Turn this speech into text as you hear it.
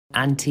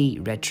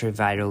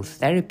antiretroviral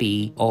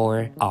therapy,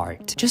 or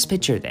ART. Just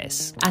picture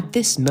this. At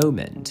this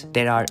moment,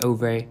 there are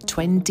over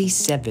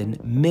 27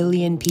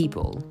 million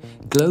people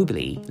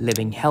globally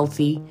living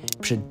healthy,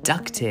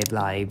 productive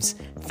lives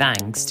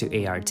thanks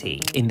to ART.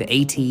 In the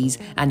 80s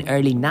and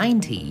early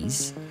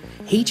 90s,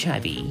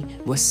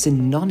 HIV was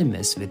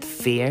synonymous with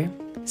fear,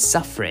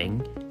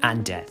 suffering,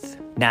 and death.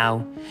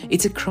 Now,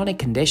 it's a chronic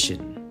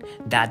condition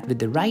that with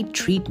the right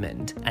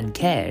treatment and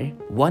care,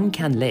 one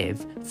can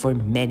live for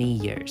many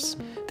years.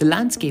 The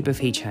landscape of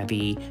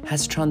HIV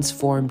has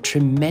transformed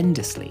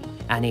tremendously,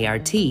 and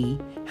ART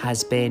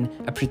has been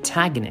a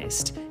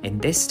protagonist in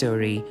this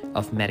story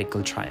of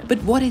medical triumph.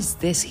 But what is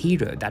this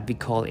hero that we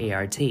call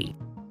ART?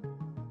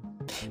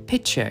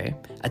 Picture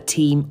a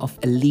team of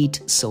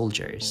elite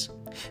soldiers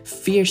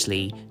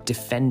fiercely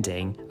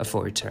defending a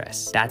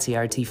fortress. That's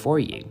ART for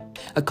you.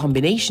 A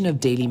combination of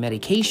daily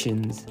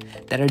medications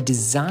that are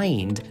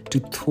designed to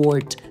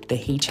thwart the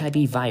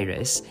HIV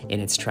virus in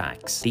its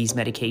tracks. These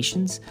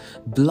medications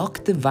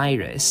block the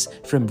virus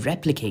from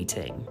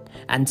replicating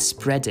and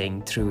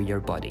spreading through your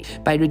body.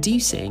 By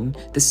reducing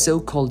the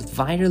so-called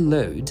viral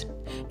load,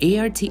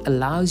 ART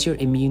allows your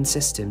immune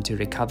system to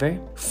recover,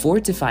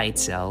 fortify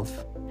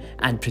itself,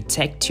 and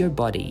protect your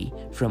body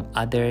from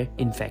other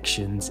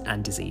infections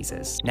and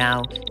diseases.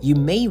 Now, you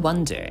may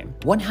wonder,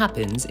 what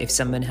happens if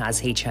someone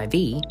has HIV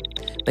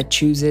but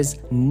chooses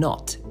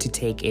not to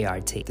take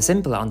ART? The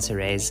simple answer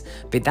is,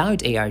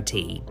 without ART,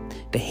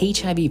 the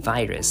HIV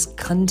virus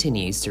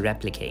continues to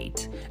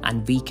replicate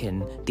and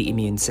weaken the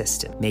immune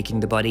system,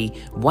 making the body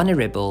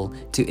vulnerable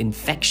to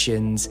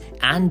infections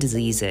and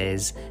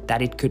diseases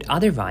that it could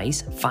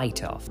otherwise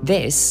fight off.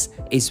 This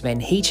is when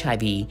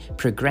HIV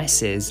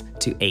progresses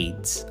to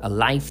AIDS, a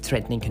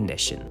life-threatening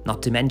condition.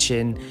 Not to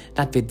mention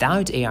that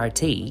without ART,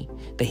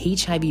 the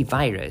HIV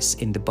virus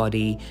in the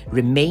body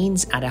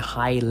remains at a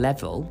high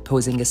level,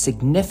 posing a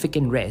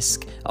significant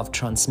risk of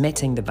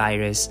transmitting the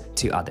virus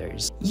to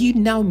others. You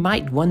now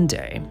might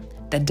wonder,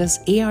 that does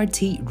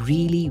ART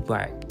really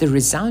work? The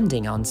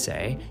resounding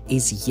answer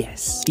is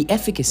yes. The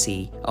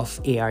efficacy of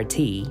ART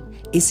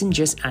isn't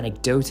just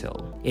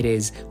anecdotal, it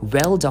is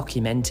well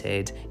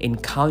documented in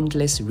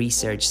countless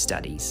research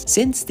studies.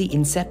 Since the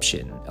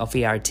inception of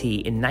ART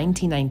in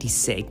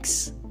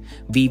 1996,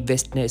 we've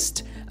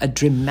witnessed a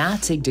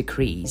dramatic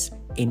decrease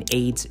in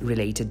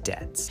AIDS-related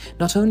deaths.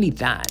 Not only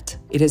that,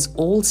 it has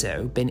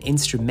also been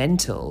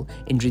instrumental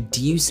in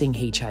reducing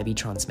HIV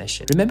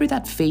transmission. Remember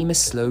that famous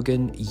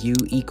slogan, "U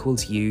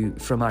equals U,"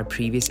 from our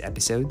previous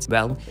episodes?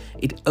 Well,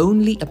 it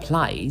only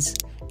applies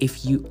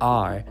if you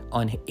are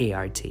on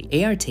ART.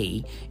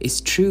 ART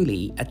is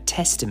truly a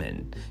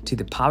testament to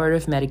the power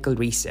of medical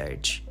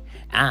research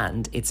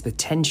and its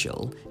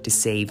potential to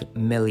save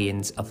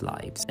millions of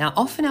lives. Now,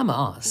 often I'm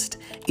asked,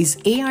 is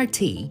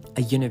ART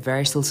a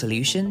universal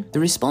solution?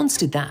 The response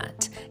to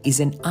that is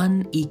an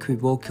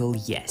unequivocal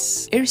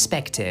yes.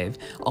 Irrespective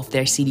of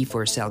their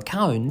CD4 cell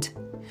count,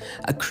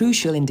 a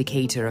crucial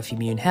indicator of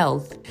immune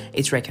health,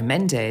 it's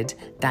recommended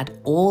that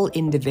all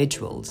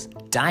individuals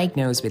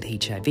diagnosed with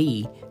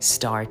HIV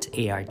start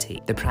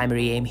ART. The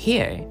primary aim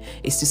here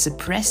is to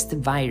suppress the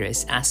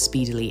virus as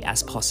speedily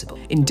as possible.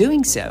 In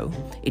doing so,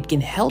 it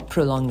can help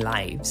prolong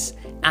lives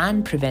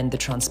and prevent the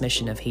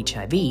transmission of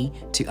HIV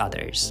to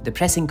others. The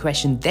pressing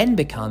question then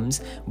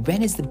becomes,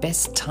 when is the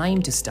best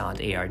time to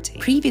start ART?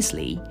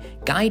 Previously,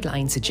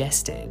 guidelines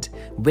suggested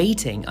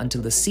waiting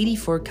until the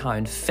CD4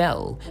 count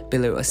fell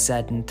below a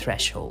certain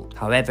threshold.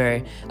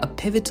 However, a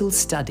pivotal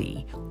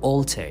study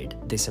altered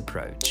this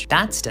approach.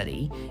 That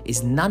study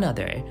is none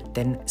other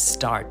than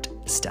START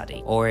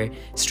study, or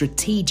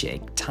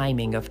Strategic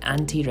Timing of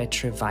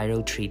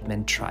Antiretroviral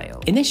Treatment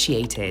Trial.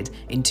 Initiated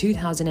in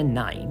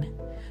 2009,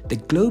 the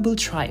global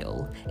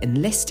trial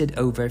enlisted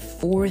over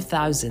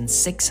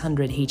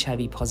 4,600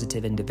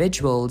 HIV-positive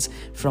individuals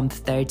from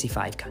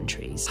 35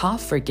 countries.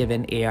 Half were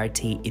given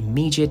ART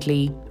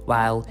immediately,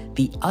 while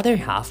the other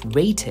half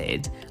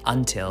waited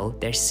until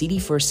their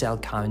CD4 cell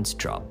counts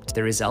dropped.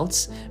 The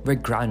results were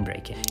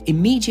groundbreaking.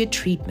 Immediate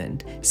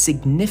treatment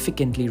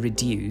significantly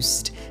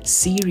reduced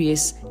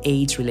serious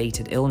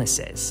AIDS-related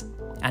illnesses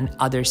and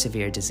other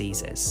severe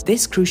diseases.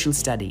 This crucial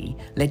study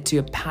led to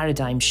a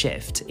paradigm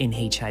shift in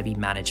HIV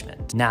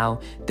management.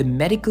 Now, the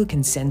medical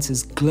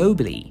consensus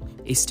globally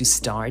is to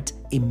start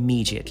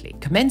immediately.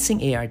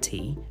 Commencing ART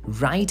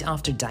right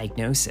after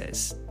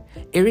diagnosis,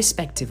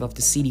 irrespective of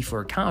the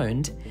CD4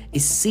 count,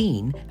 is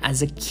seen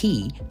as a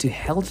key to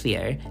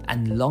healthier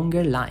and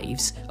longer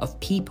lives of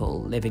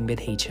people living with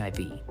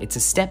HIV. It's a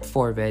step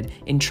forward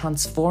in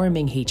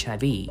transforming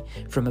HIV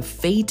from a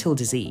fatal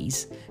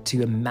disease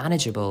to a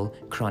manageable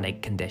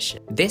chronic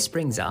condition. This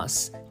brings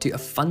us to a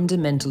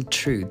fundamental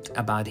truth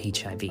about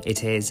HIV.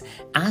 It is,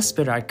 as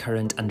per our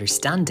current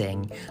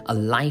understanding, a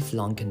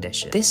lifelong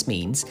condition. This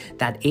means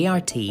that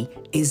ART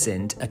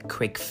isn't a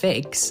quick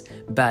fix,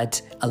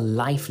 but a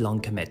lifelong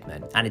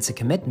commitment. And it's a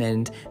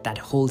commitment that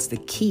holds the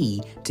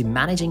key to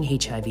managing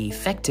HIV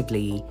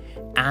effectively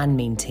and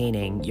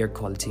maintaining your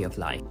quality of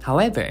life.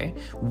 However,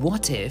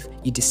 what if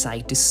you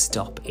decide to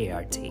stop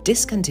ART?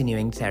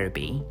 Discontinuing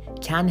therapy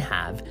can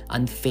have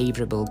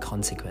unfavorable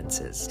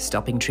consequences.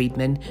 Stopping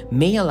treatment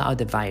may allow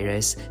the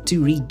virus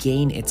to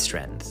regain its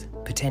strength,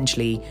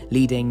 potentially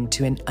leading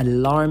to an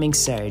alarming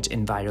surge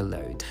in viral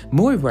load.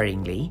 More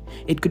worryingly,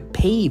 it could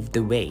pave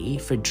the way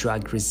for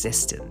drug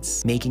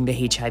resistance, making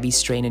the HIV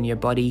strain in your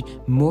body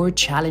more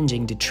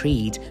challenging to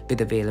treat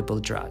with available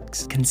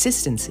drugs.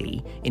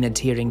 Consistency in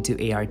adhering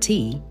to ART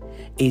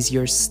is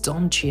your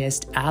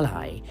staunchest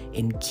ally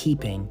in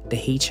keeping the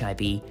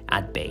HIV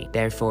at bay.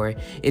 Therefore,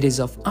 it is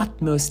of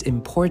utmost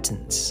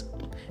importance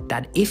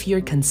that if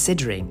you're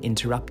considering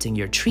interrupting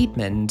your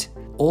treatment,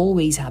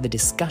 always have a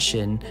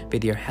discussion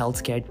with your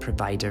healthcare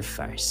provider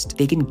first.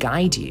 They can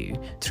guide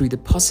you through the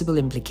possible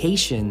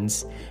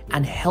implications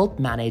and help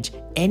manage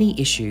any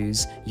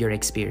issues you're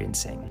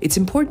experiencing. It's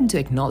important to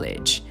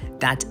acknowledge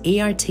that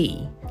ART,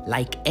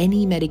 like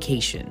any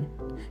medication,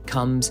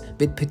 comes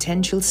with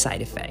potential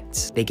side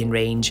effects. They can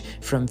range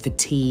from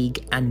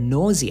fatigue and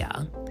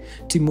nausea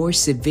to more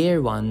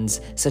severe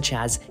ones such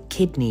as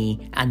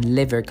kidney and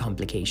liver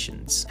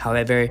complications.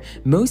 However,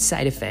 most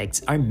side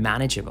effects are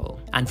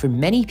manageable, and for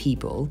many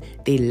people,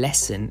 they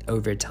lessen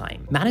over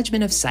time.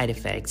 Management of side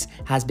effects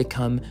has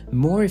become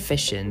more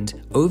efficient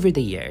over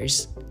the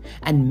years,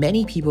 and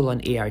many people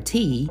on ART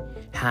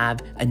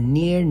have a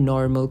near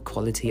normal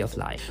quality of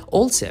life.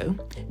 Also,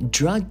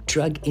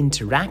 drug-drug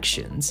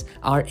interactions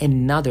are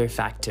another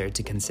factor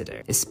to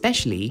consider,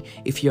 especially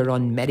if you're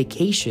on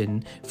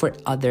medication for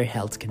other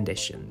health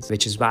conditions,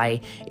 which is why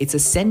it's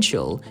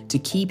essential to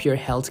keep your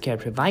healthcare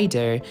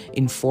provider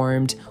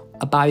informed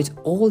about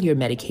all your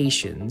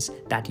medications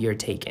that you're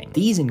taking.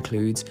 These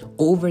include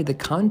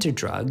over-the-counter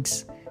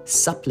drugs,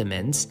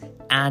 supplements,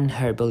 and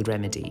herbal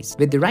remedies.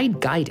 With the right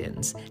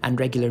guidance and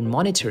regular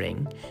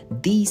monitoring,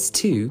 these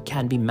too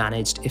can be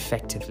managed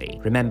effectively.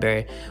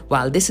 Remember,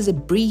 while this is a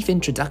brief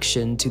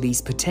introduction to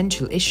these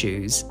potential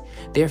issues,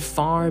 they're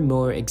far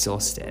more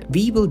exhaustive.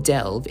 We will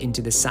delve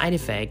into the side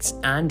effects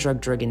and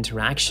drug-drug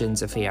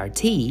interactions of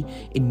ART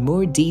in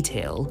more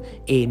detail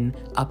in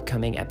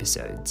upcoming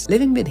episodes.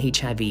 Living with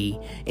HIV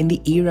in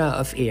the era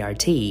of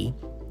ART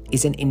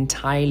is an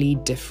entirely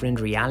different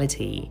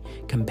reality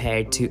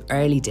compared to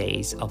early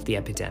days of the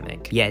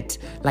epidemic. Yet,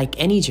 like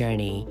any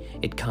journey,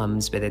 it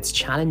comes with its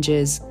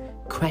challenges,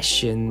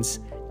 questions,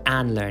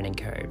 and learning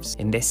curves.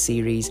 In this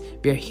series,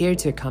 we are here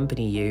to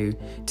accompany you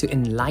to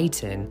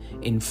enlighten,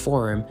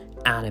 inform,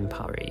 and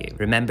empower you.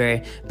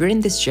 Remember, we're in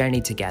this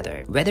journey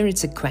together. Whether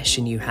it's a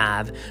question you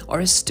have or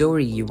a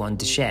story you want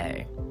to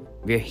share,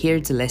 we're here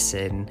to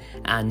listen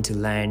and to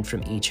learn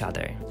from each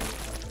other.